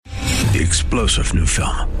The explosive new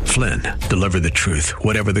film, Flynn, Deliver the Truth,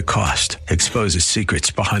 Whatever the Cost, exposes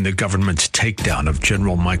secrets behind the government's takedown of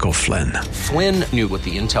General Michael Flynn. Flynn knew what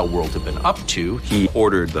the intel world had been up to. He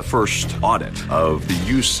ordered the first audit of the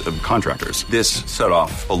use of contractors. This set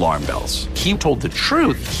off alarm bells. He told the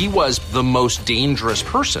truth. He was the most dangerous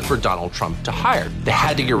person for Donald Trump to hire. They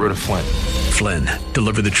had to get rid of Flynn. Flynn,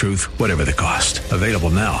 Deliver the Truth, Whatever the Cost. Available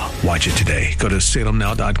now. Watch it today. Go to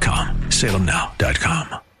salemnow.com.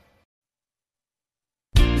 salemnow.com.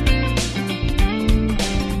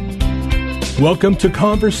 Welcome to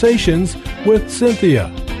Conversations with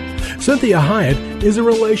Cynthia. Cynthia Hyatt is a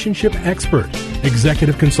relationship expert,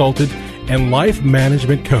 executive consultant, and life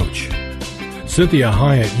management coach. Cynthia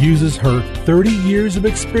Hyatt uses her 30 years of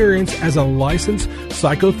experience as a licensed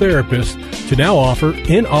psychotherapist to now offer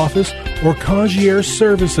in-office or concierge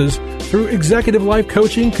services through executive life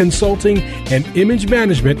coaching, consulting, and image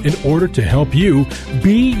management in order to help you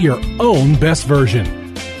be your own best version.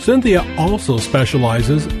 Cynthia also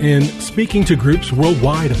specializes in speaking to groups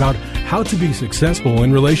worldwide about how to be successful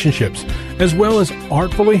in relationships, as well as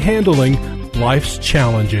artfully handling life's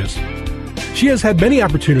challenges. She has had many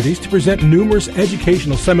opportunities to present numerous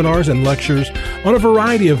educational seminars and lectures on a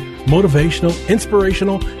variety of motivational,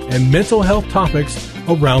 inspirational, and mental health topics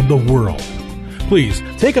around the world. Please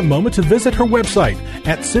take a moment to visit her website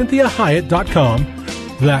at CynthiaHyatt.com.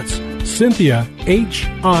 That's Cynthia,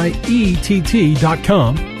 HIETT.com.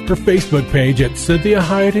 Her Facebook page at Cynthia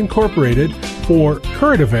Hyatt Incorporated for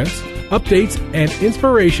current events, updates, and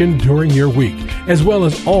inspiration during your week, as well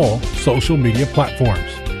as all social media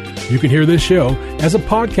platforms. You can hear this show as a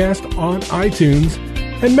podcast on iTunes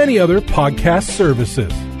and many other podcast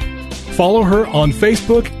services. Follow her on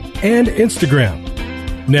Facebook and Instagram.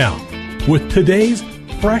 Now, with today's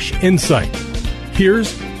fresh insight, here's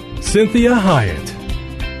Cynthia Hyatt.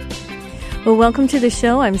 Well, welcome to the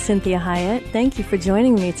show. I'm Cynthia Hyatt. Thank you for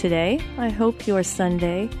joining me today. I hope your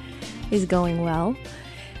Sunday is going well.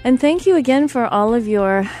 And thank you again for all of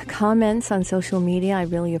your comments on social media. I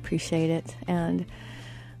really appreciate it. And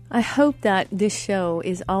I hope that this show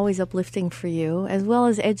is always uplifting for you, as well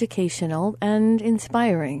as educational and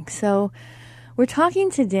inspiring. So we're talking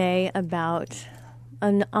today about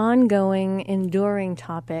an ongoing, enduring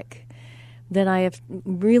topic that I have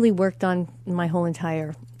really worked on my whole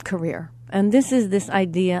entire career. And this is this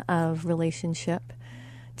idea of relationship,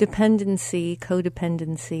 dependency,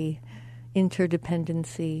 codependency,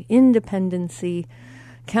 interdependency, independency,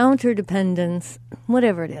 counterdependence,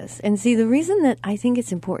 whatever it is. And see, the reason that I think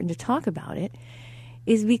it's important to talk about it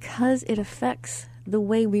is because it affects the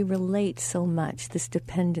way we relate so much, this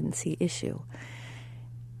dependency issue.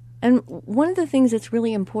 And one of the things that's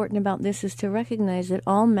really important about this is to recognize that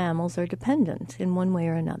all mammals are dependent in one way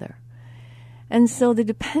or another. And so the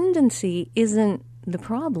dependency isn't the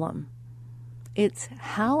problem. It's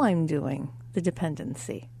how I'm doing the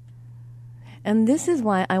dependency. And this is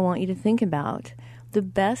why I want you to think about the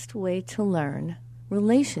best way to learn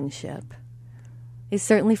relationship is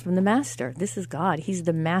certainly from the master. This is God. He's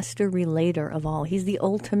the master relator of all. He's the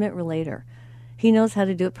ultimate relator. He knows how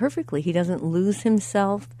to do it perfectly. He doesn't lose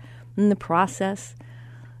himself in the process,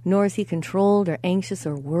 nor is he controlled or anxious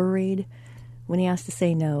or worried when he has to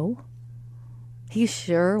say no. He's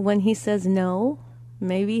sure when he says no.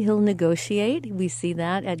 Maybe he'll negotiate. We see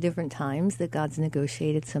that at different times, that God's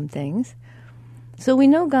negotiated some things. So we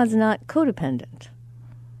know God's not codependent.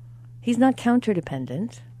 He's not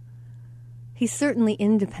counterdependent. He's certainly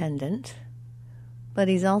independent, but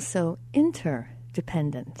he's also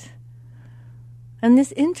interdependent. And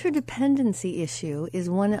this interdependency issue is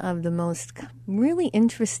one of the most really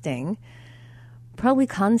interesting, probably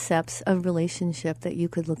concepts of relationship that you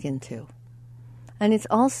could look into. And it's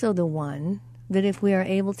also the one that if we are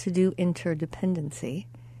able to do interdependency,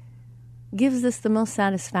 gives us the most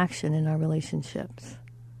satisfaction in our relationships.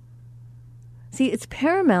 See, it's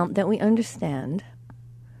paramount that we understand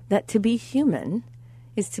that to be human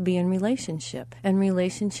is to be in relationship, and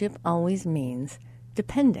relationship always means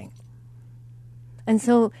depending. And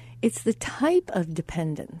so it's the type of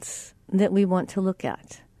dependence that we want to look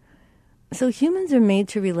at. So humans are made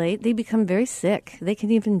to relate. They become very sick. They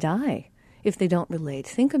can even die if they don't relate.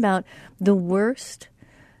 Think about the worst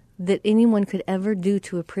that anyone could ever do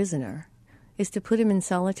to a prisoner is to put him in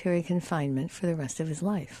solitary confinement for the rest of his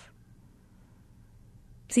life.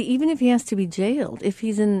 See, even if he has to be jailed, if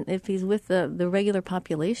he's with the regular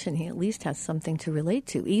population, he at least has something to relate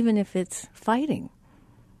to, even if it's fighting.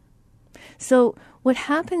 So what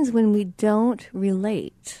happens when we don't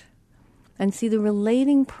relate? And see, the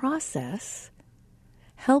relating process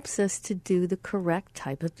helps us to do the correct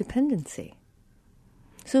type of dependency.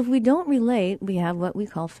 So if we don't relate, we have what we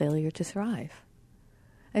call failure to thrive.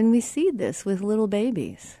 And we see this with little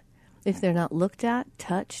babies. If they're not looked at,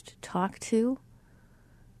 touched, talked to,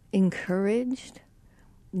 encouraged,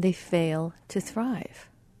 they fail to thrive.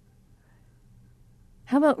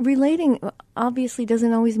 How about relating? Obviously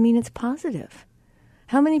doesn't always mean it's positive.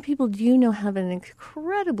 How many people do you know have an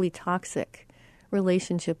incredibly toxic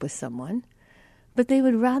relationship with someone, but they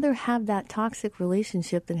would rather have that toxic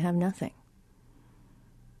relationship than have nothing?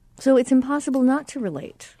 So it's impossible not to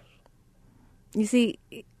relate. You see,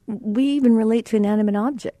 we even relate to inanimate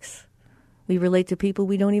objects. We relate to people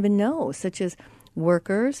we don't even know, such as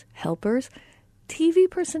workers, helpers, TV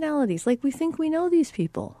personalities. Like, we think we know these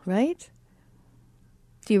people, right?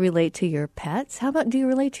 Do you relate to your pets? How about, do you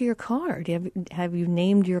relate to your car? Have you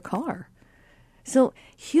named your car? So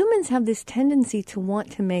humans have this tendency to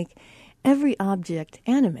want to make every object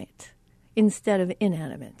animate instead of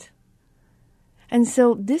inanimate. And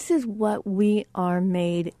so this is what we are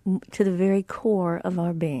made to the very core of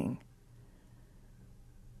our being.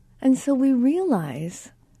 And so we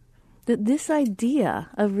realize that this idea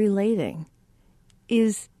of relating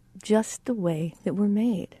is just the way that we're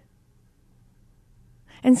made.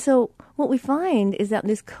 And so what we find is that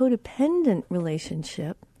this codependent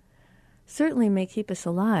relationship certainly may keep us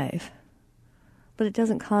alive, but it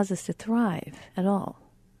doesn't cause us to thrive at all.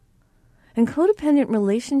 And codependent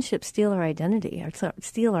relationships steal our identity,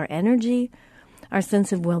 steal our energy, our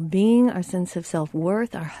sense of well-being, our sense of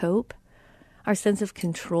self-worth, our hope, our sense of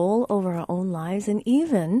control over our own lives, and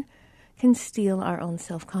even can steal our own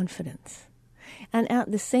self-confidence. And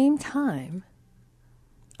at the same time,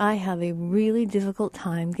 I have a really difficult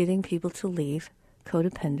time getting people to leave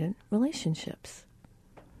codependent relationships.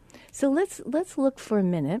 So let's look for a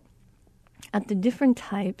minute at the different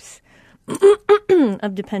types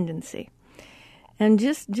of dependency, and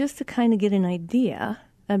just to kind of get an idea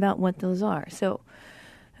about what those are. So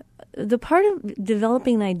the part of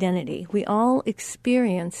developing an identity, we all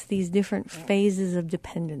experience these different phases of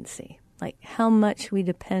dependency, like how much we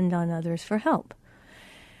depend on others for help.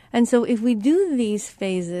 And so if we do these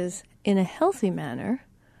phases in a healthy manner,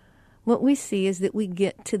 what we see is that we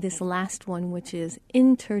get to this last one, which is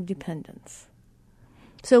interdependence.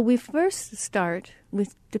 So we first start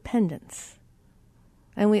with dependence.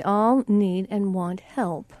 And we all need and want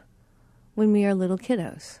help when we are little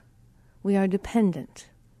kiddos. We are dependent.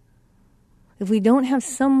 If we don't have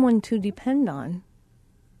someone to depend on,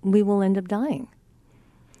 we will end up dying.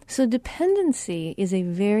 So dependency is a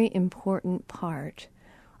very important part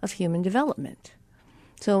of human development.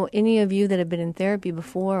 So any of you that have been in therapy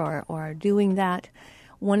before or are doing that,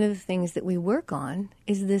 one of the things that we work on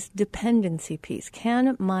is this dependency piece.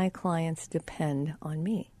 Can my clients depend on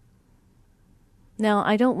me? Now,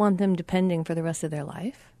 I don't want them depending for the rest of their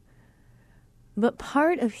life, but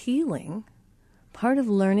part of healing, part of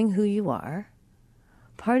learning who you are,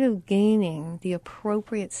 part of gaining the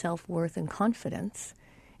appropriate self-worth and confidence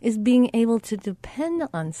is being able to depend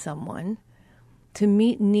on someone to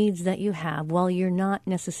meet needs that you have while you're not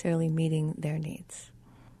necessarily meeting their needs.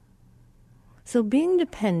 So being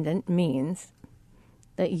dependent means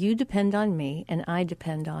that you depend on me and I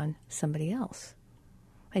depend on somebody else.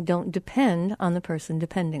 I don't depend on the person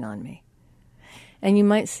depending on me. And you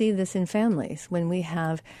might see this in families when we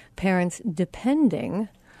have parents depending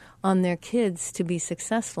on their kids to be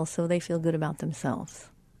successful so they feel good about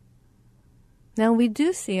themselves. Now, we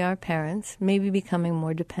do see our parents maybe becoming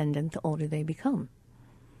more dependent the older they become.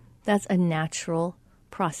 That's a natural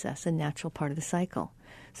process, a natural part of the cycle.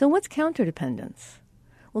 So what's counterdependence?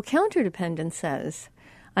 Well, counterdependence says,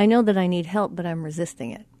 I know that I need help, but I'm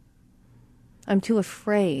resisting it. I'm too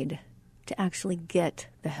afraid to actually get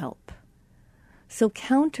the help. So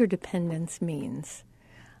counterdependence means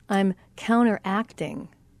I'm counteracting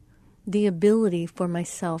the ability for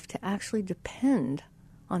myself to actually depend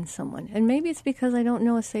on someone. And maybe it's because I don't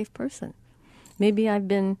know a safe person. Maybe I've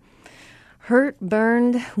been hurt,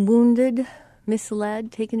 burned, wounded,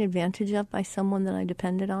 misled, taken advantage of by someone that I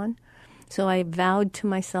depended on. So I vowed to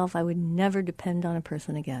myself I would never depend on a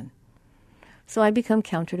person again. So I become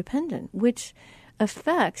counterdependent, which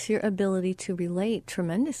affects your ability to relate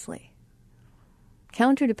tremendously.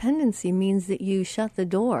 Counterdependency means that you shut the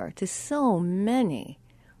door to so many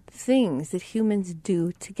things that humans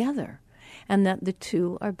do together, and that the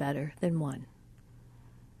two are better than one.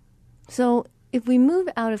 So if we move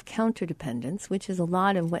out of counterdependence, which is a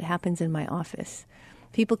lot of what happens in my office,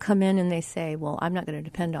 people come in and they say, well, I'm not going to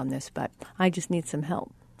depend on this, but I just need some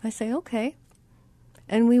help. I say, okay.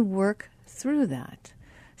 And we work through that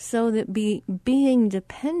so that being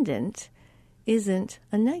dependent isn't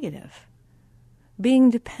a negative. being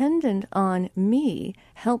dependent on me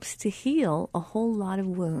helps to heal a whole lot of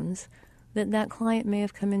wounds that client may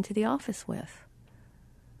have come into the office with.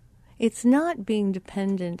 It's not being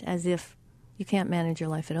dependent as if you can't manage your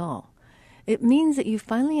life at all. It means that you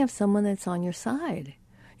finally have someone that's on your side.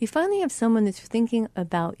 You finally have someone that's thinking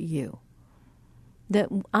about you. That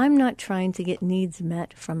I'm not trying to get needs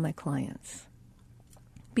met from my clients,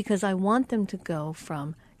 because I want them to go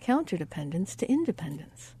from counterdependence to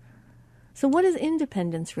independence. So what does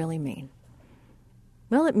independence really mean?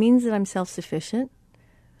 Well, it means that I'm self-sufficient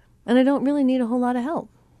and I don't really need a whole lot of help.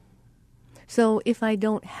 So if I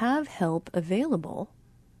don't have help available,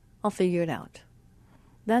 I'll figure it out.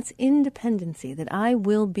 That's independency, that I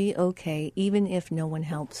will be okay even if no one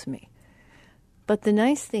helps me. But the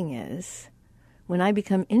nice thing is, when I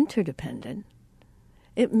become interdependent,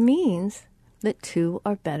 it means that two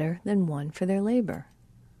are better than one for their labor.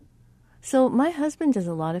 So my husband does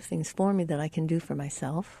a lot of things for me that I can do for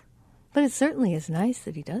myself, but it certainly is nice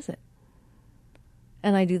that he does it.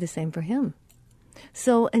 And I do the same for him.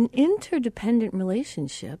 So an interdependent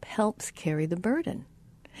relationship helps carry the burden.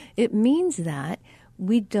 It means that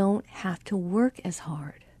we don't have to work as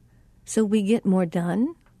hard. So we get more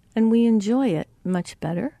done and we enjoy it much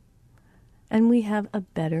better and we have a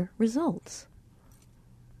better results.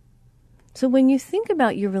 So when you think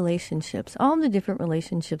about your relationships, all the different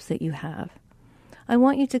relationships that you have, I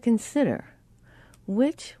want you to consider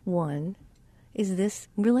which one is this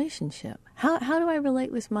relationship. How do I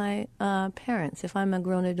relate with my parents? If I'm a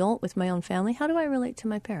grown adult with my own family, how do I relate to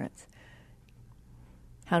my parents?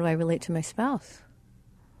 How do I relate to my spouse?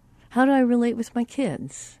 How do I relate with my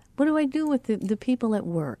kids? What do I do with the people at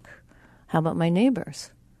work? How about my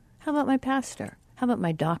neighbors? How about my pastor? How about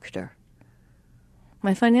my doctor?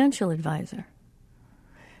 My financial advisor?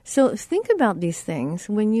 So think about these things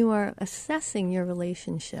when you are assessing your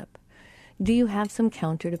relationship. Do you have some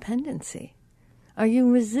counterdependency? Are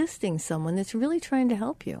you resisting someone that's really trying to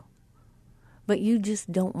help you, but you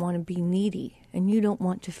just don't want to be needy and you don't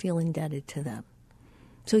want to feel indebted to them?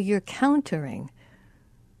 So you're countering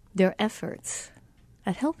their efforts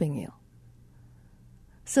at helping you.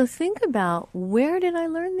 So think about, where did I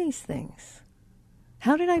learn these things?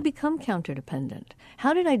 How did I become counterdependent?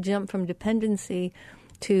 How did I jump from dependency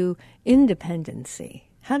to independency?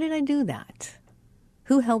 How did I do that?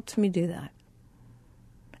 Who helped me do that?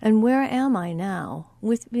 And where am I now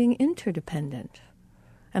with being interdependent?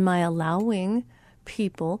 Am I allowing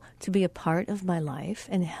people to be a part of my life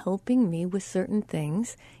and helping me with certain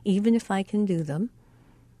things, even if I can do them,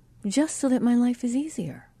 just so that my life is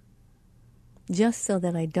easier? Just so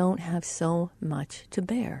that I don't have so much to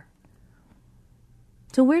bear.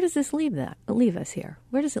 So where does this leave us here?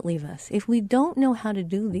 Where does it leave us? If we don't know how to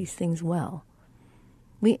do these things well,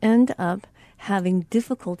 we end up having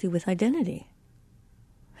difficulty with identity.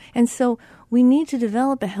 And so we need to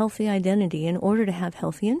develop a healthy identity in order to have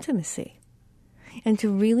healthy intimacy and to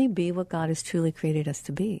really be what God has truly created us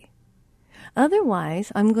to be.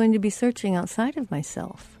 Otherwise, I'm going to be searching outside of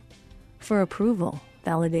myself for approval,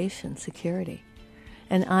 validation, security,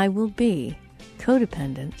 and I will be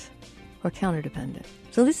codependent or counterdependent.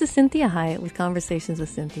 So this is Cynthia Hyatt with Conversations with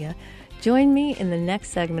Cynthia. Join me in the next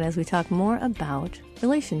segment as we talk more about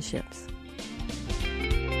relationships.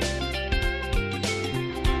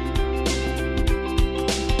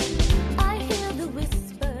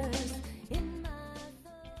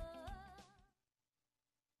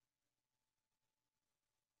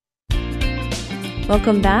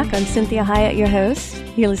 Welcome back. I'm Cynthia Hyatt, your host.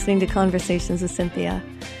 You're listening to Conversations with Cynthia.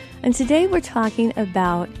 And today we're talking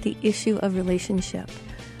about the issue of relationship.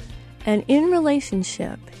 And in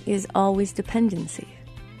relationship is always dependency.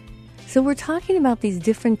 So we're talking about these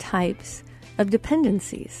different types of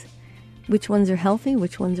dependencies. Which ones are healthy,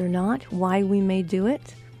 which ones are not, why we may do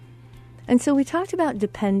it. And so we talked about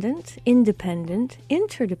dependent, independent,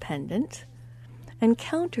 interdependent, and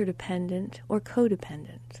counterdependent or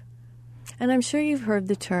codependent. And I'm sure you've heard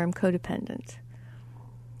the term codependent.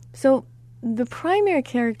 So the primary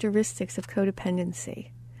characteristics of codependency,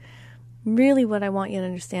 really what I want you to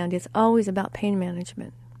understand, it's always about pain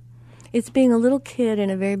management. It's being a little kid in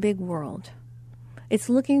a very big world. It's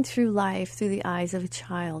looking through life through the eyes of a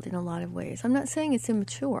child in a lot of ways. I'm not saying it's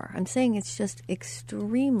immature. I'm saying it's just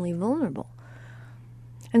extremely vulnerable.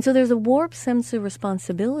 And so there's a warped sense of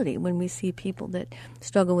responsibility when we see people that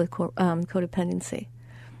struggle with codependency.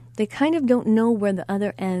 They kind of don't know where the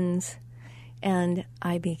other ends and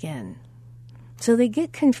I begin. So they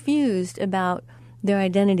get confused about their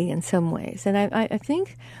identity in some ways. And I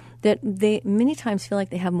think that they many times feel like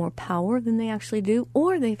they have more power than they actually do,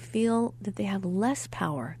 or they feel that they have less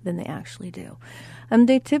power than they actually do. And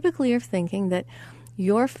they typically are thinking that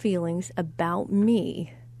your feelings about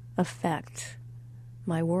me affect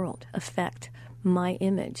my world, affect my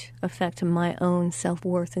image, affect my own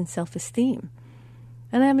self-worth and self-esteem.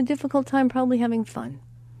 And I have a difficult time probably having fun.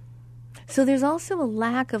 So there's also a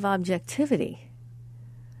lack of objectivity.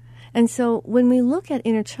 And so when we look at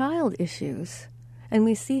inner child issues and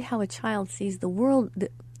we see how a child sees the world, the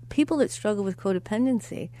people that struggle with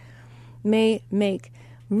codependency may make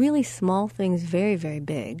really small things very, very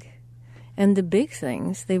big, and the big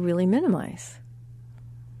things they really minimize.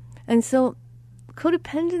 And so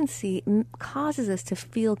codependency causes us to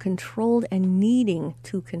feel controlled and needing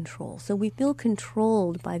to control. So we feel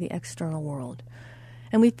controlled by the external world,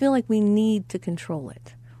 and we feel like we need to control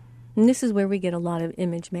it. And this is where we get a lot of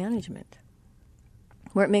image management,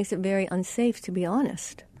 where it makes it very unsafe to be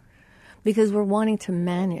honest, because we're wanting to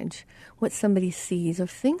manage what somebody sees or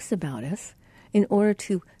thinks about us in order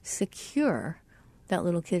to secure that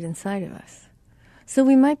little kid inside of us. So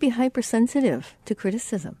we might be hypersensitive to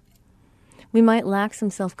criticism. We might lack some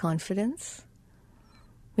self-confidence.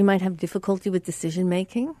 We might have difficulty with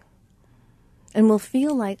decision-making. And we'll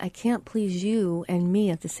feel like I can't please you and me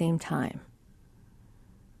at the same time.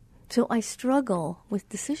 So I struggle with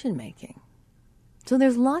decision-making. So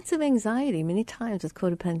there's lots of anxiety many times with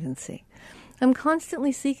codependency. I'm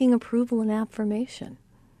constantly seeking approval and affirmation.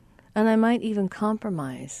 And I might even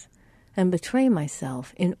compromise and betray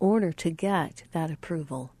myself in order to get that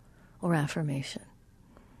approval or affirmation.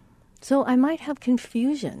 So I might have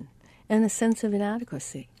confusion and a sense of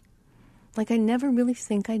inadequacy. Like I never really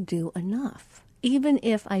think I do enough, even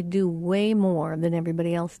if I do way more than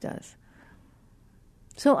everybody else does.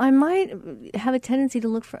 So I might have a tendency to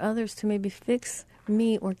look for others to maybe fix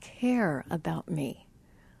me or care about me.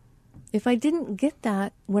 If I didn't get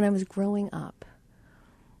that when I was growing up,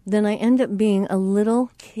 then I end up being a little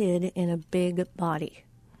kid in a big body.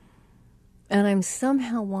 And I'm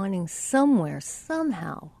somehow wanting somewhere,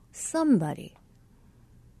 somehow, somebody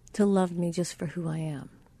to love me just for who I am.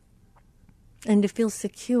 And to feel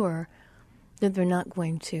secure that they're not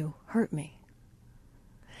going to hurt me.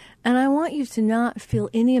 And I want you to not feel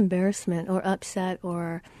any embarrassment or upset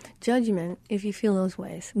or judgment if you feel those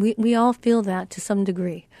ways. We all feel that to some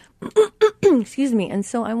degree. Excuse me. And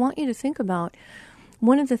so I want you to think about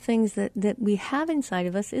one of the things that we have inside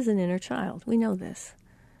of us is an inner child. We know this.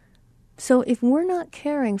 So if we're not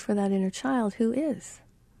caring for that inner child, who is?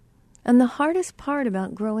 And the hardest part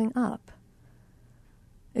about growing up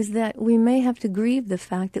is that we may have to grieve the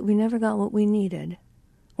fact that we never got what we needed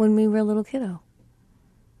when we were a little kiddo.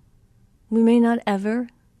 We may not ever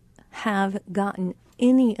have gotten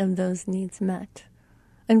any of those needs met.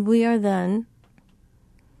 And we are then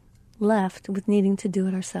left with needing to do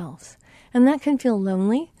it ourselves. And that can feel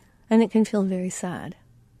lonely, and it can feel very sad.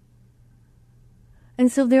 And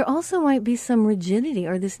so there also might be some rigidity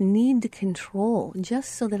or this need to control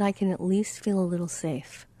just so that I can at least feel a little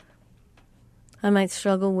safe. I might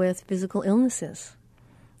struggle with physical illnesses,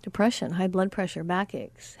 depression, high blood pressure,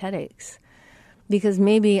 backaches, headaches, because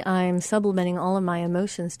maybe I'm sublimating all of my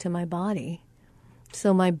emotions to my body.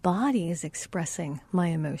 So my body is expressing my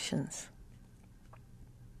emotions.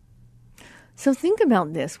 So think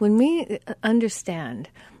about this. When we understand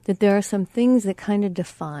that there are some things that kind of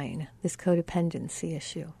define this codependency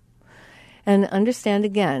issue, and understand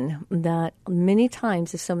again that many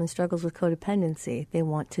times if someone struggles with codependency, they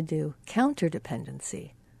want to do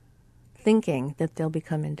counterdependency, thinking that they'll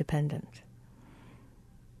become independent.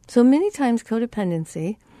 So many times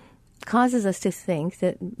codependency causes us to think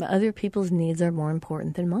that other people's needs are more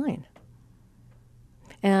important than mine.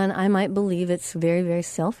 And I might believe it's very, very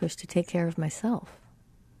selfish to take care of myself.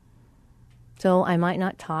 So I might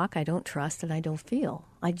not talk, I don't trust, and I don't feel.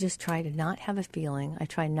 I just try to not have a feeling. I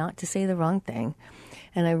try not to say the wrong thing.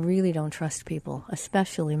 And I really don't trust people,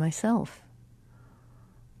 especially myself.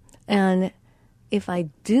 And if I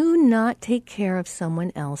do not take care of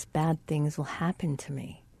someone else, bad things will happen to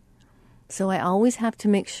me. So I always have to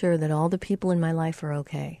make sure that all the people in my life are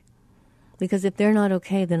okay. Because if they're not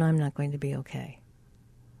okay, then I'm not going to be okay.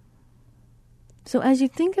 So as you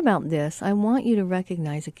think about this, I want you to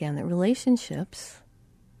recognize again that relationships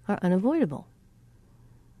are unavoidable.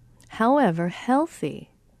 However, healthy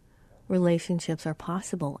relationships are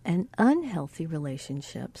possible and unhealthy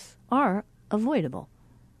relationships are avoidable.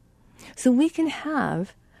 So we can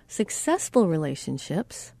have successful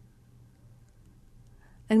relationships,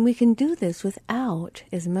 and we can do this without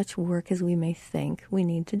as much work as we may think we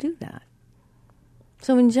need to do that.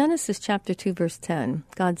 So in Genesis chapter 2, verse 10,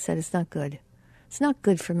 God said it's not good It's not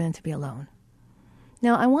good for men to be alone.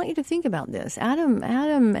 Now, I want you to think about this. Adam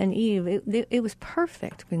and Eve, it was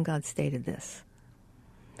perfect when God stated this.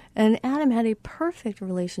 And Adam had a perfect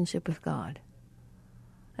relationship with God.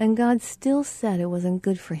 And God still said it wasn't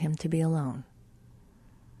good for him to be alone.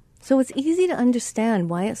 So it's easy to understand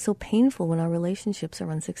why it's so painful when our relationships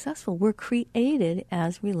are unsuccessful. We're created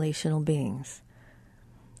as relational beings.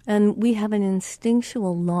 And we have an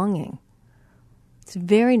instinctual longing. It's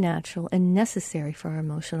very natural and necessary for our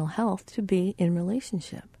emotional health to be in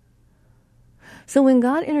relationship. So when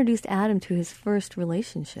God introduced Adam to his first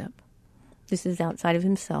relationship, this is outside of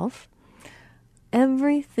himself,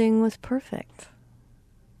 everything was perfect.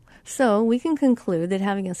 So we can conclude that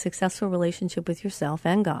having a successful relationship with yourself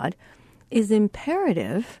and God is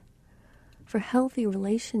imperative for healthy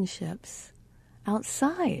relationships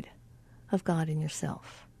outside of God and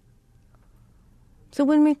yourself. So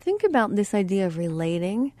when we think about this idea of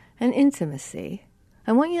relating and intimacy,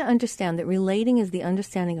 I want you to understand that relating is the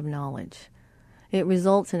understanding of knowledge. It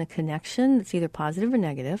results in a connection that's either positive or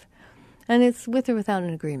negative, and it's with or without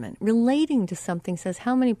an agreement. Relating to something says,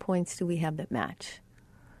 how many points do we have that match?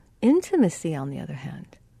 Intimacy, on the other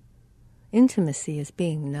hand, intimacy is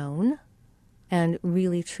being known and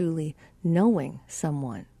really, truly knowing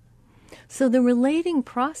someone. So the relating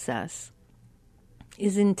process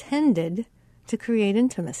is intended to create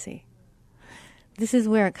intimacy. This is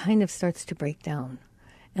where it kind of starts to break down.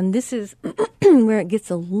 And this is where it gets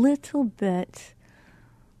a little bit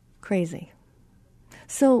crazy.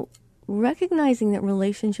 So recognizing that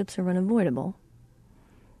relationships are unavoidable,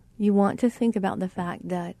 you want to think about the fact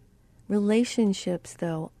that relationships,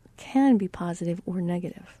 though, can be positive or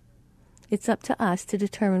negative. It's up to us to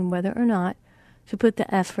determine whether or not to put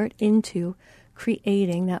the effort into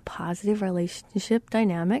creating that positive relationship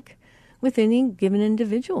dynamic with any given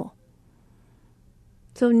individual.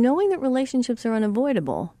 So knowing that relationships are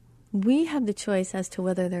unavoidable, we have the choice as to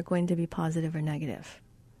whether they're going to be positive or negative.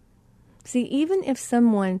 See, even if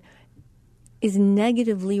someone is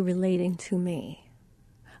negatively relating to me,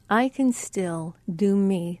 I can still do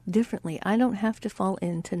me differently. I don't have to fall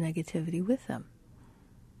into negativity with them.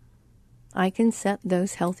 I can set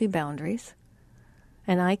those healthy boundaries,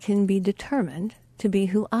 and I can be determined to be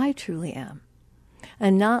who I truly am,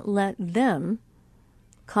 and not let them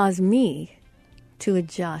cause me to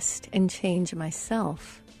adjust and change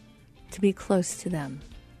myself to be close to them.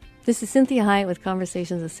 This is Cynthia Hyatt with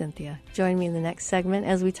Conversations with Cynthia. Join me in the next segment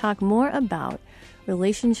as we talk more about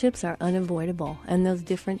relationships are unavoidable and those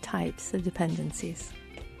different types of dependencies.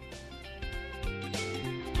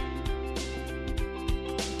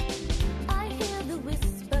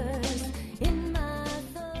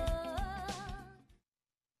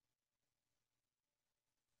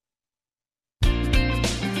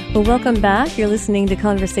 Well, welcome back. You're listening to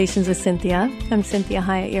Conversations with Cynthia. I'm Cynthia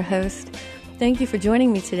Hyatt, your host. Thank you for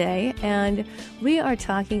joining me today. And we are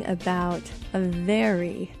talking about a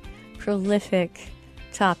very prolific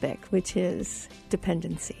topic, which is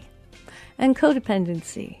dependency and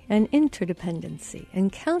codependency and interdependency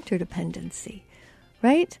and counterdependency,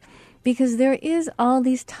 right? Because there is all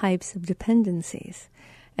these types of dependencies.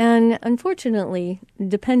 And unfortunately,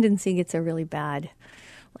 dependency gets a really bad,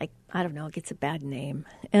 it gets a bad name.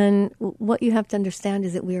 And what you have to understand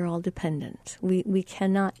is that we are all dependent. We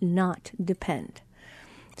cannot not depend.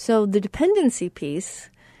 So the dependency piece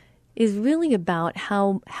is really about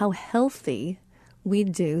how healthy we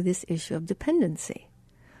do this issue of dependency.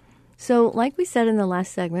 So like we said in the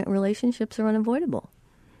last segment, relationships are unavoidable.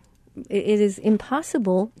 It is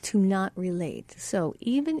impossible to not relate. So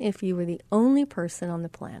even if you were the only person on the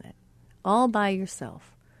planet, all by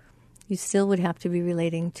yourself, you still would have to be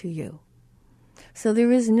relating to you. So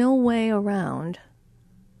there is no way around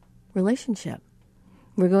relationship.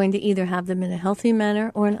 We're going to either have them in a healthy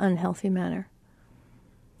manner or an unhealthy manner.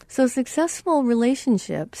 So successful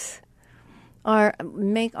relationships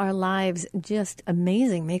make our lives just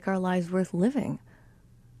amazing, make our lives worth living.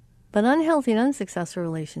 But unhealthy and unsuccessful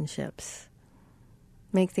relationships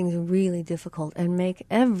make things really difficult and make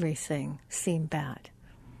everything seem bad.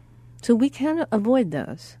 So we can avoid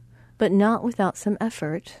those, but not without some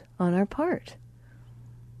effort on our part.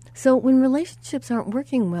 So when relationships aren't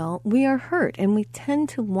working well, we are hurt and we tend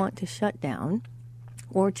to want to shut down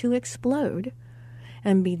or to explode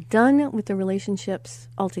and be done with the relationships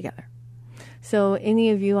altogether. So any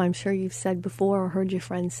of you, I'm sure you've said before or heard your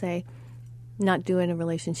friends say, not doing a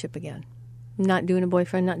relationship again, not doing a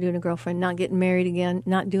boyfriend, not doing a girlfriend, not getting married again,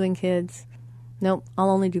 not doing kids. Nope, I'll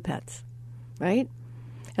only do pets, right?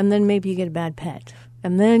 And then maybe you get a bad pet.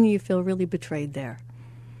 And then you feel really betrayed there.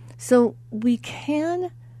 So we can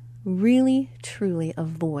really, truly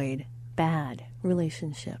avoid bad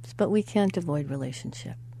relationships, but we can't avoid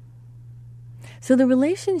relationship. So the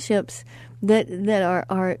relationships that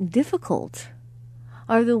are difficult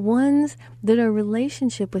are the ones that are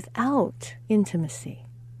relationship without intimacy.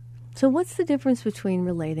 So what's the difference between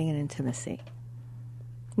relating and intimacy?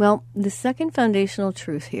 Well, the second foundational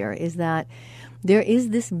truth here is that there is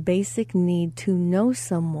this basic need to know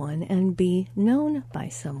someone and be known by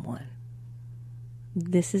someone.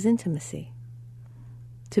 This is intimacy.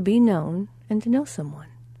 To be known and to know someone.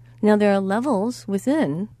 Now, there are levels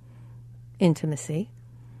within intimacy,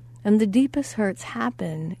 and the deepest hurts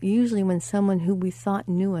happen usually when someone who we thought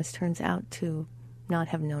knew us turns out to not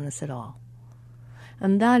have known us at all.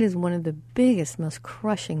 And that is one of the biggest, most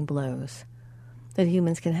crushing blows that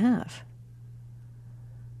humans can have.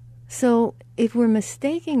 So if we're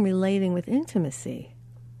mistaking relating with intimacy,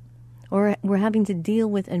 or we're having to deal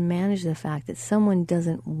with and manage the fact that someone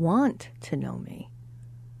doesn't want to know me,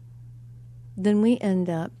 then we end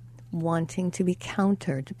up wanting to be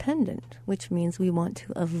counter-dependent, which means we want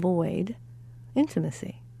to avoid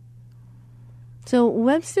intimacy. So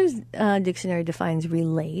Webster's dictionary defines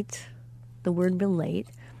relate, the word relate,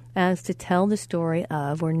 as to tell the story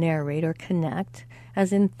of or narrate or connect,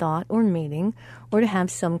 as in thought or meaning, or to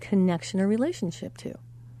have some connection or relationship to.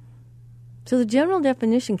 So the general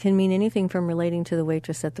definition can mean anything from relating to the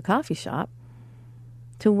waitress at the coffee shop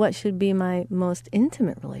to what should be my most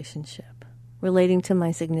intimate relationship, relating to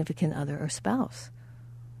my significant other or spouse.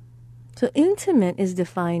 So intimate is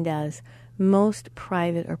defined as most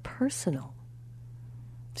private or personal.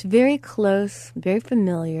 It's very close, very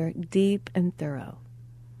familiar, deep, and thorough.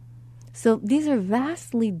 So these are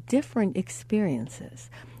vastly different experiences,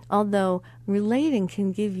 although relating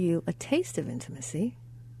can give you a taste of intimacy,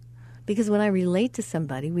 because when I relate to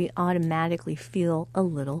somebody, we automatically feel a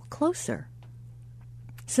little closer.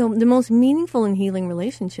 So the most meaningful and healing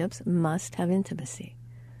relationships must have intimacy.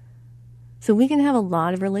 So we can have a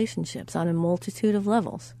lot of relationships on a multitude of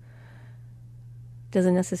levels.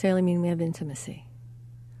 Doesn't necessarily mean we have intimacy.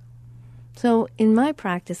 So in my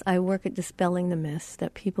practice, I work at dispelling the myths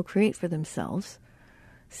that people create for themselves,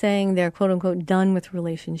 saying they're quote-unquote done with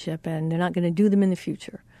relationship and they're not going to do them in the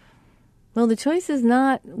future. Well, the choice is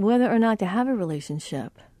not whether or not to have a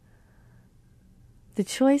relationship. The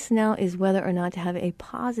choice now is whether or not to have a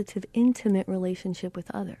positive, intimate relationship with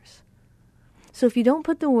others. So if you don't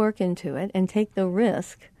put the work into it and take the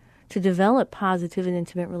risk to develop positive and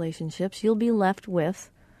intimate relationships, you'll be left with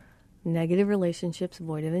negative relationships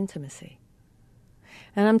void of intimacy.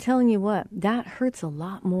 And I'm telling you what, that hurts a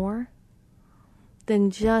lot more than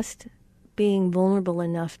just being vulnerable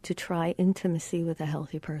enough to try intimacy with a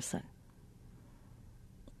healthy person.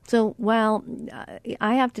 So while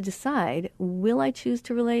I have to decide, will I choose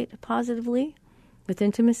to relate positively with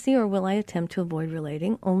intimacy, or will I attempt to avoid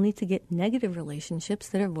relating only to get negative relationships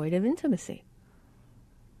that are void of intimacy?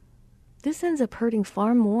 This ends up hurting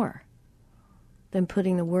far more than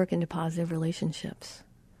putting the work into positive relationships.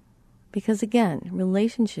 Because again,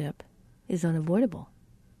 relationship is unavoidable.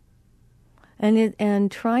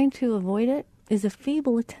 And trying to avoid it is a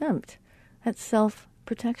feeble attempt at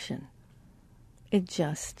self-protection. It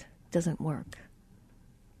just doesn't work.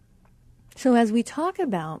 So as we talk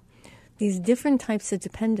about these different types of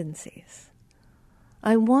dependencies,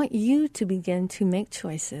 I want you to begin to make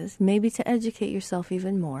choices, maybe to educate yourself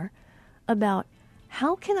even more, about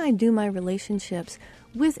how can I do my relationships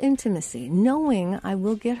with intimacy, knowing I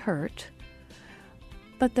will get hurt,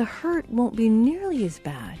 but the hurt won't be nearly as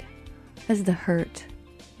bad as the hurt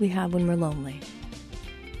we have when we're lonely.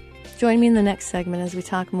 Join me in the next segment as we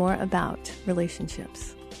talk more about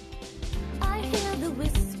relationships. I hear the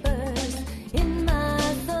whispers in my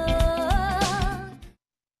thoughts.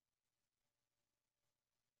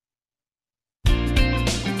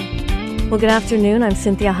 Well, good afternoon. I'm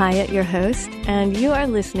Cynthia Hyatt, your host, and you are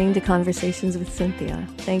listening to Conversations with Cynthia.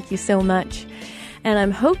 Thank you so much. And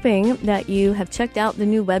I'm hoping that you have checked out the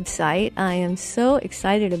new website. I am so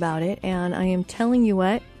excited about it, and I am telling you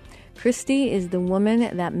what, Christy is the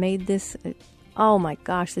woman that made this, oh my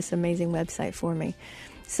gosh, this amazing website for me.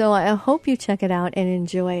 So I hope you check it out and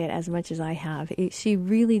enjoy it as much as I have. She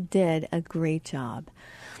really did a great job.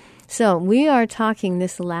 So we are talking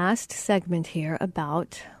this last segment here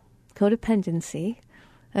about codependency,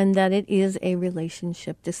 and that it is a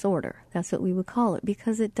relationship disorder. That's what we would call it,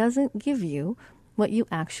 because it doesn't give you what you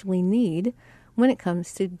actually need when it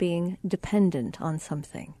comes to being dependent on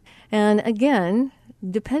something. And again,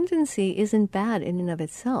 dependency isn't bad in and of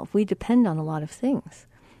itself. We depend on a lot of things.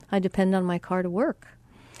 I depend on my car to work.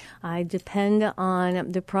 I depend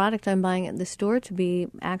on the product I'm buying at the store to be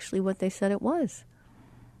actually what they said it was.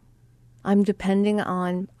 I'm depending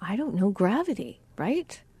on, I don't know, gravity,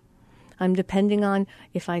 right? I'm depending on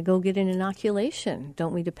if I go get an inoculation.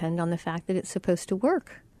 Don't we depend on the fact that it's supposed to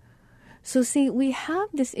work? So see, we have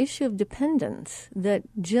this issue of dependence that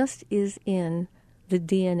just is in the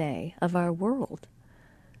DNA of our world.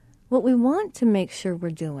 What we want to make sure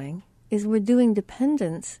we're doing is we're doing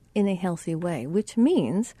dependence in a healthy way, which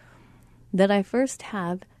means that I first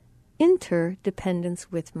have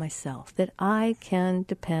interdependence with myself, that I can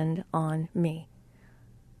depend on me.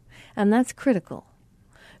 And that's critical,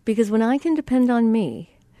 because when I can depend on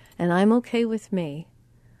me, and I'm okay with me,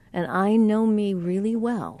 and I know me really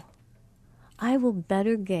well, I will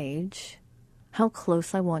better gauge how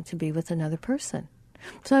close I want to be with another person.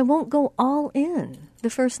 So I won't go all in the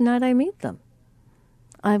first night I meet them.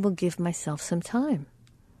 I will give myself some time.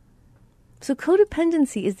 So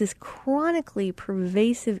codependency is this chronically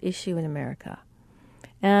pervasive issue in America.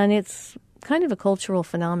 And it's kind of a cultural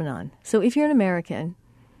phenomenon. So if you're an American,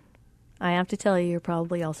 I have to tell you, you're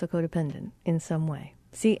probably also codependent in some way.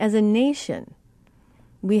 See, as a nation,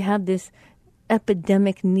 we have this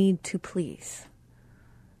epidemic need to please.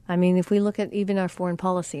 I mean, if we look at even our foreign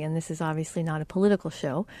policy, and this is obviously not a political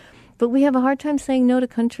show, but we have a hard time saying no to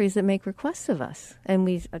countries that make requests of us, and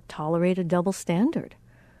we tolerate a double standard.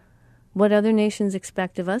 What other nations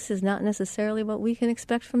expect of us is not necessarily what we can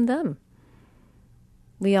expect from them.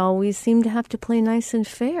 We always seem to have to play nice and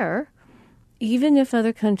fair, even if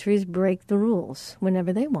other countries break the rules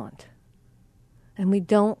whenever they want. And we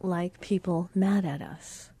don't like people mad at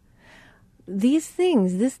us. These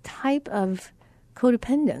things, this type of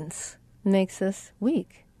codependence makes us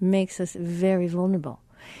weak, makes us very vulnerable.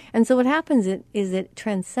 And so what happens is it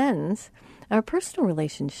transcends our personal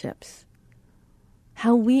relationships,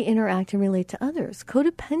 how we interact and relate to others.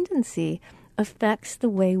 Codependency affects the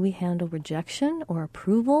way we handle rejection or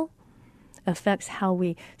approval, affects how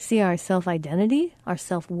we see our self-identity, our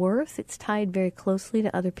self-worth. It's tied very closely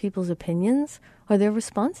to other people's opinions or their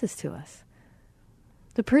responses to us.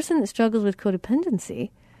 The person that struggles with codependency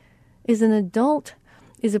is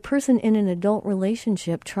a person in an adult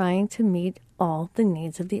relationship trying to meet all the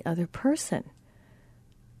needs of the other person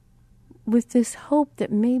with this hope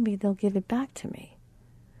that maybe they'll give it back to me.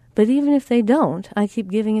 But even if they don't, I keep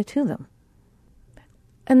giving it to them.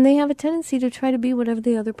 And they have a tendency to try to be whatever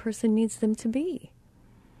the other person needs them to be.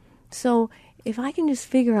 So if I can just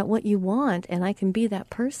figure out what you want and I can be that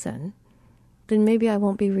person, then maybe I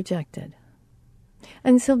won't be rejected.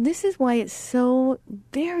 And so this is why it's so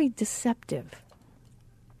very deceptive.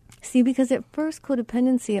 See, because at first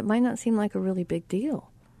codependency, it might not seem like a really big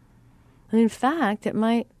deal. And in fact, it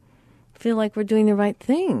might feel like we're doing the right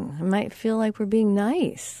thing. It might feel like we're being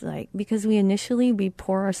nice, because we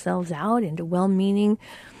pour ourselves out into well-meaning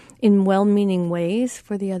ways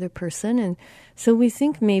for the other person. And so we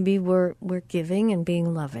think maybe we're giving and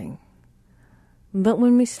being loving. But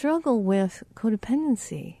when we struggle with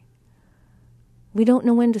codependency, we don't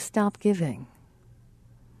know when to stop giving.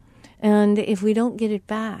 And if we don't get it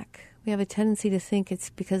back, we have a tendency to think it's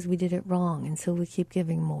because we did it wrong, and so we keep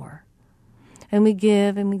giving more. And we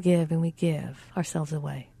give and we give and we give ourselves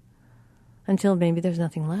away until maybe there's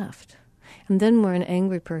nothing left. And then we're an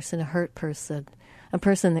angry person, a hurt person, a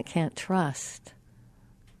person that can't trust.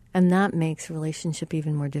 And that makes relationship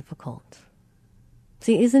even more difficult.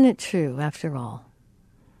 See, isn't it true, after all,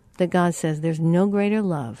 that God says there's no greater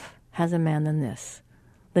love has a man than this,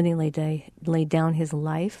 than he lay down his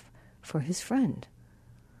life for his friend?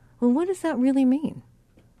 Well, what does that really mean?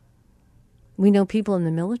 We know people in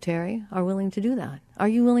the military are willing to do that. Are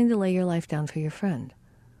you willing to lay your life down for your friend?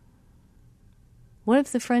 What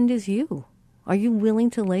if the friend is you? Are you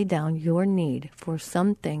willing to lay down your need for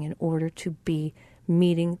something in order to be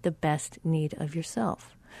meeting the best need of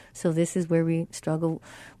yourself? So this is where we struggle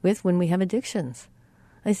with when we have addictions.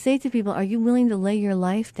 I say to people, are you willing to lay your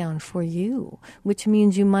life down for you? Which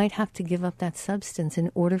means you might have to give up that substance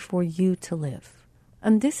in order for you to live.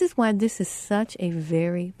 And this is why this is such a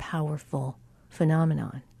very powerful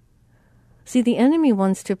phenomenon. See, the enemy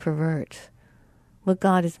wants to pervert what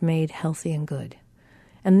God has made healthy and good.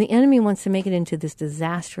 And the enemy wants to make it into this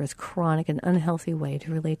disastrous, chronic, and unhealthy way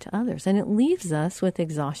to relate to others. And it leaves us with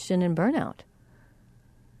exhaustion and burnout.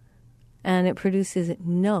 And it produces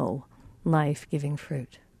no life-giving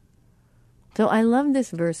fruit. So I love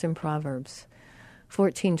this verse in Proverbs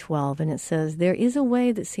 14:12, and it says, there is a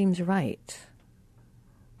way that seems right.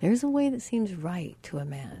 There's a way that seems right to a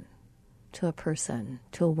man, to a person,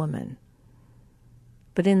 to a woman.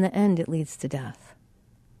 But in the end, it leads to death.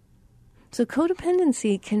 So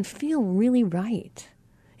codependency can feel really right.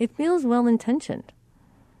 It feels well-intentioned.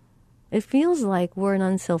 It feels like we're an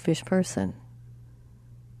unselfish person.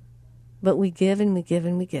 But we give and we give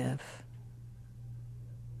and we give.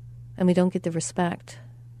 And we don't get the respect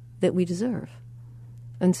that we deserve.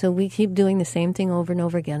 And so we keep doing the same thing over and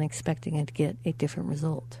over again, expecting it to get a different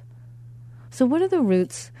result. So what are the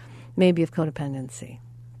roots maybe of codependency?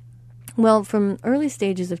 Well, from early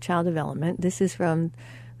stages of child development, this is from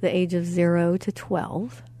the age of 0 to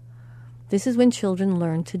 12, this is when children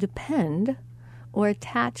learn to depend or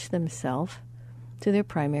attach themselves to their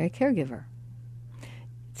primary caregiver.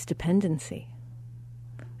 It's dependency.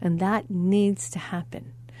 And that needs to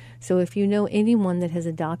happen. So if you know anyone that has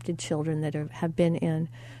adopted children that have been in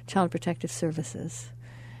Child Protective Services,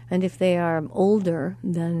 and if they are older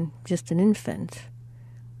than just an infant,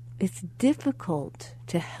 it's difficult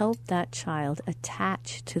to help that child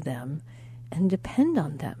attach to them and depend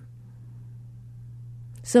on them.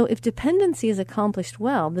 So if dependency is accomplished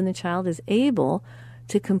well, then the child is able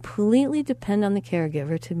to completely depend on the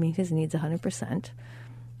caregiver to meet his needs 100%,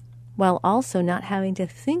 while also not having to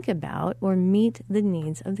think about or meet the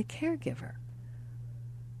needs of the caregiver.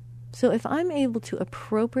 So if I'm able to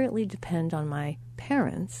appropriately depend on my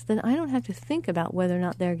parents, then I don't have to think about whether or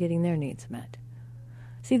not they're getting their needs met.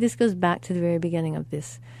 See, this goes back to the very beginning of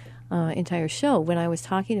this entire show when I was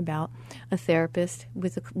talking about a therapist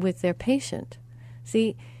with their patient.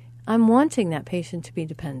 See, I'm wanting that patient to be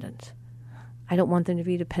dependent. I don't want them to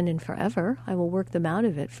be dependent forever. I will work them out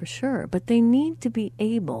of it for sure. But they need to be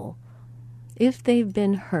able, if they've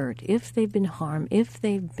been hurt, if they've been harmed, if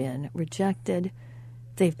they've been rejected,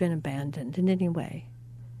 they've been abandoned in any way,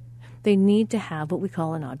 they need to have what we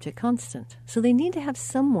call an object constant. So they need to have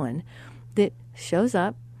someone that shows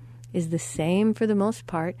up, is the same for the most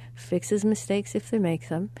part, fixes mistakes if they make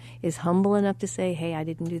them, is humble enough to say, hey, I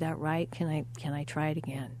didn't do that right, can I try it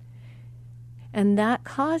again? And that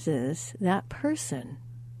causes that person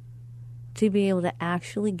to be able to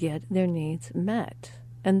actually get their needs met.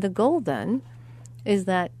 And the goal then is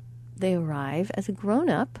that they arrive as a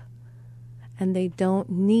grown-up and they don't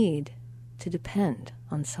need to depend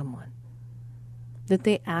on someone. That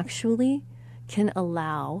they actually can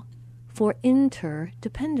allow for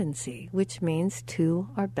interdependency, which means two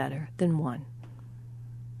are better than one.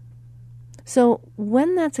 So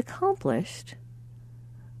when that's accomplished,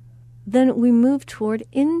 then we move toward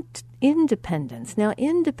independence. Now,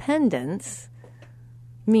 independence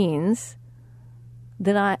means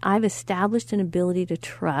that I've established an ability to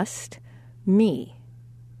trust me.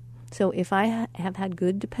 So if I have had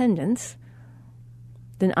good dependence,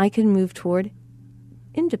 then I can move toward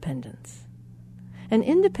independence. And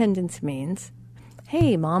independence means,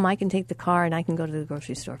 hey, Mom, I can take the car and I can go to the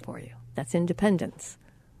grocery store for you. That's independence.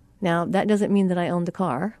 Now, that doesn't mean that I own the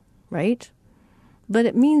car, right? But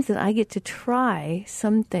it means that I get to try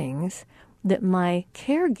some things that my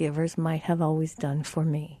caregivers might have always done for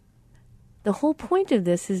me. The whole point of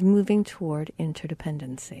this is moving toward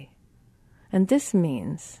interdependency. And this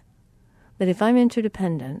means that if I'm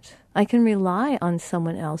interdependent, I can rely on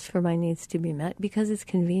someone else for my needs to be met because it's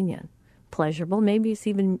convenient, pleasurable, maybe it's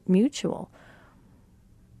even mutual.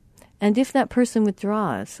 And if that person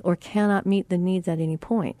withdraws or cannot meet the needs at any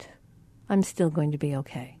point, I'm still going to be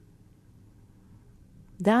okay.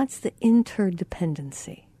 That's the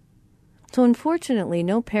interdependency. So unfortunately,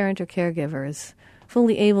 no parent or caregiver is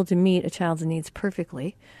fully able to meet a child's needs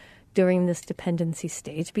perfectly during this dependency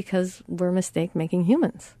stage because we're mistake-making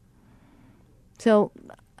humans. So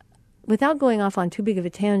without going off on too big of a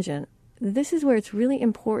tangent, this is where it's really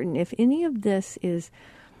important. If any of this is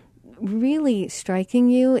really striking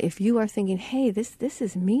you, if you are thinking, hey, this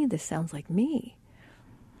is me, this sounds like me,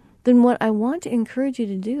 then what I want to encourage you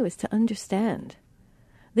to do is to understand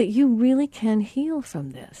that you really can heal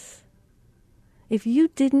from this. If you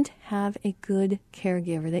didn't have a good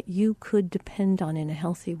caregiver that you could depend on in a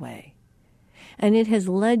healthy way, and it has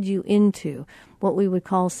led you into what we would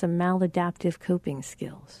call some maladaptive coping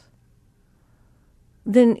skills,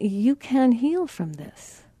 then you can heal from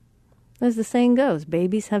this. As the saying goes,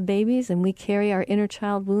 babies have babies, and we carry our inner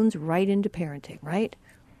child wounds right into parenting, right?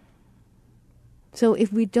 So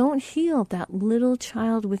if we don't heal that little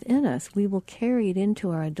child within us, we will carry it into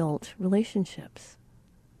our adult relationships.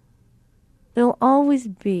 There'll always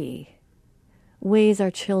be ways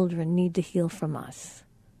our children need to heal from us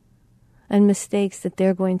and mistakes that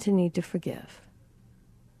they're going to need to forgive.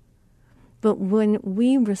 But when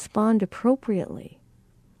we respond appropriately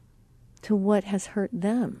to what has hurt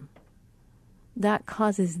them, that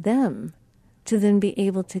causes them to then be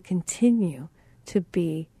able to continue to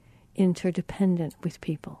be interdependent with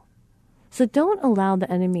people. So don't allow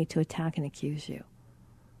the enemy to attack and accuse you.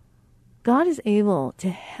 God is able to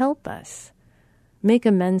help us make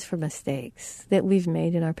amends for mistakes that we've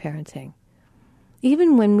made in our parenting.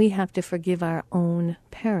 even when we have to forgive our own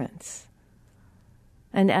parents,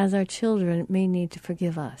 and as our children may need to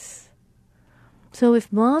forgive us. So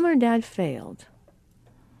if mom or dad failed,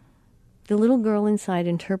 the little girl inside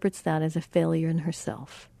interprets that as a failure in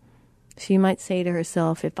herself. She might say to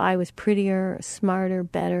herself, if I was prettier, smarter,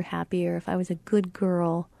 better, happier, if I was a good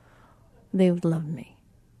girl, they would love me.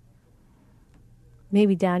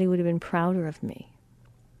 Maybe daddy would have been prouder of me.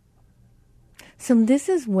 So this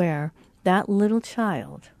is where that little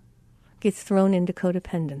child gets thrown into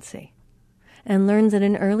codependency and learns at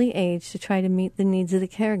an early age to try to meet the needs of the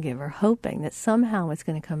caregiver, hoping that somehow it's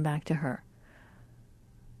going to come back to her.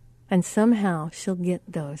 And somehow she'll get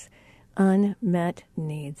those unmet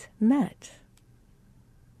needs met.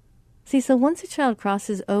 See, so once a child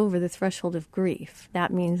crosses over the threshold of grief,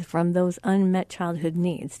 that means from those unmet childhood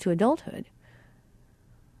needs to adulthood,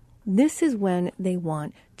 this is when they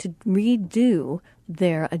want to redo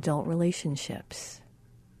their adult relationships.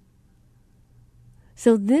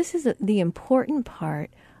 So this is the important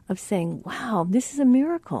part of saying, wow, this is a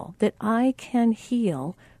miracle that I can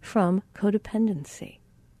heal from codependency.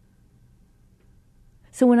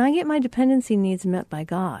 So when I get my dependency needs met by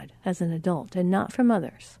God as an adult and not from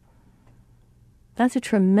others, that's a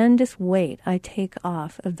tremendous weight I take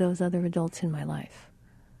off of those other adults in my life.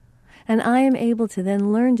 And I am able to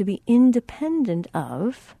then learn to be independent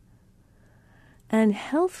of and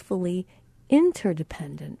healthfully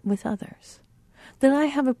interdependent with others. That I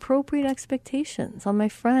have appropriate expectations on my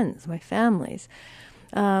friends, my families,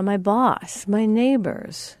 my boss, my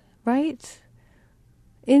neighbors, right?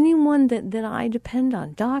 Anyone that I depend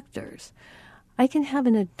on, doctors. I can have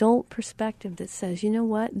an adult perspective that says, you know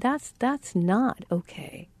what, that's not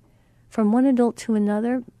okay. From one adult to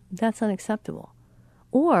another, that's unacceptable.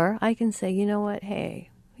 Or I can say, you know what, hey,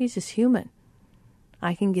 he's just human.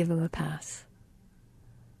 I can give him a pass.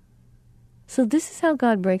 So this is how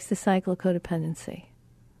God breaks the cycle of codependency.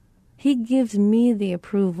 He gives me the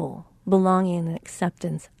approval, belonging, and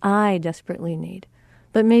acceptance I desperately need,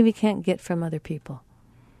 but maybe can't get from other people.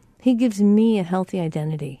 He gives me a healthy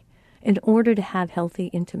identity in order to have healthy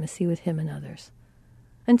intimacy with him and others,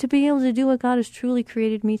 and to be able to do what God has truly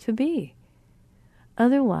created me to be.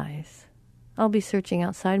 Otherwise, I'll be searching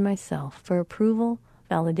outside myself for approval,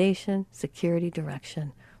 validation, security,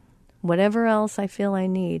 direction, whatever else I feel I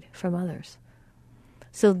need from others.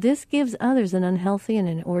 So this gives others an unhealthy and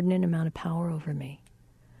inordinate amount of power over me.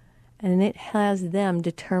 And it has them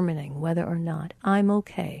determining whether or not I'm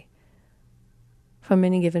okay from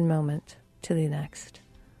any given moment to the next.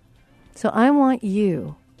 So I want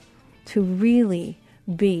you to really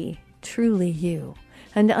be truly you,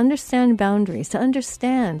 and to understand boundaries, to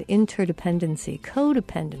understand interdependency,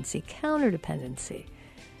 codependency, counterdependency,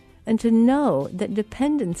 and to know that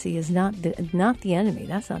dependency is not the enemy.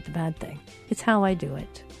 That's not the bad thing. It's how I do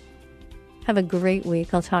it. Have a great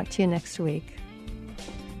week. I'll talk to you next week.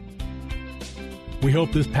 We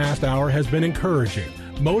hope this past hour has been encouraging,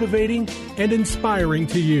 motivating, and inspiring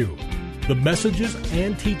to you. The messages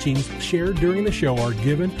and teachings shared during the show are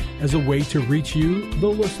given as a way to reach you, the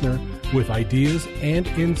listener, with ideas and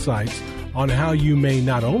insights on how you may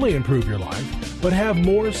not only improve your life, but have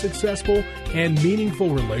more successful and meaningful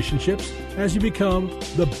relationships as you become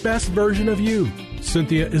the best version of you.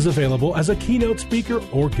 Cynthia is available as a keynote speaker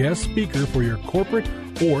or guest speaker for your corporate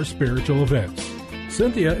or spiritual events.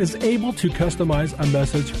 Cynthia is able to customize a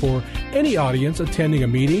message for any audience attending a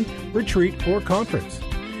meeting, retreat, or conference.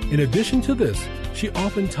 In addition to this, she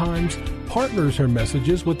oftentimes partners her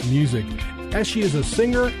messages with music, as she is a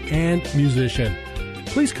singer and musician.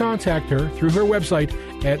 Please contact her through her website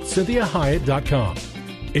at CynthiaHyatt.com.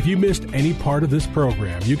 If you missed any part of this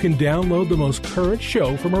program, you can download the most current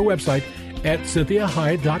show from her website at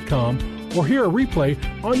CynthiaHyatt.com or hear a replay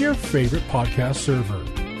on your favorite podcast server.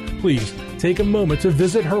 Please take a moment to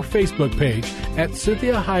visit her Facebook page at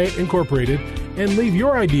Cynthia Hyatt Incorporated and leave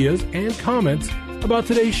your ideas and comments about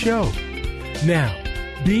today's show. Now,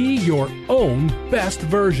 be your own best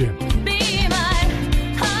version. Be my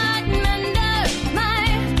heart mender, my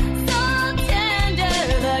soul tender,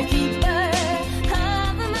 the keeper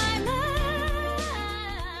of my life.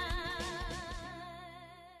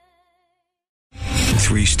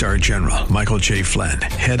 3-star General Michael J. Flynn,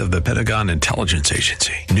 head of the Pentagon Intelligence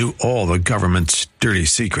Agency, knew all the government's dirty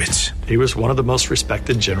secrets. He was one of the most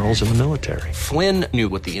respected generals in the military. Flynn knew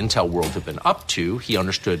what the intel world had been up to. He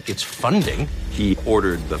understood its funding. He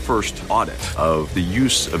ordered the first audit of the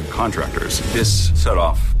use of contractors. This set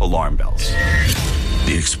off alarm bells.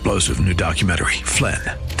 The explosive new documentary, Flynn,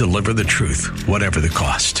 deliver the truth, whatever the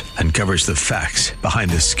cost, and covers the facts behind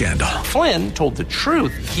this scandal. Flynn told the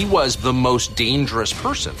truth. He was the most dangerous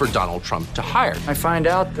person for Donald Trump to hire. I find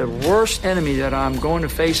out the worst enemy that I'm going to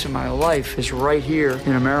face in my life is right here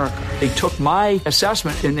in America. They took my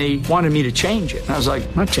assessment and they wanted me to change it. And I was like,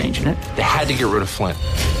 I'm not changing it. They had to get rid of Flynn.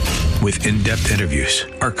 With in-depth interviews,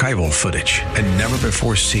 archival footage, and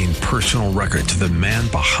never-before-seen personal records of the man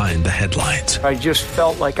behind the headlines. I just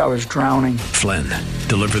felt like I was drowning. Flynn,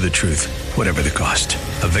 deliver the truth, whatever the cost.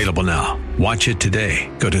 Available now. Watch it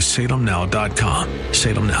today. Go to salemnow.com.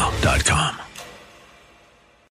 salemnow.com.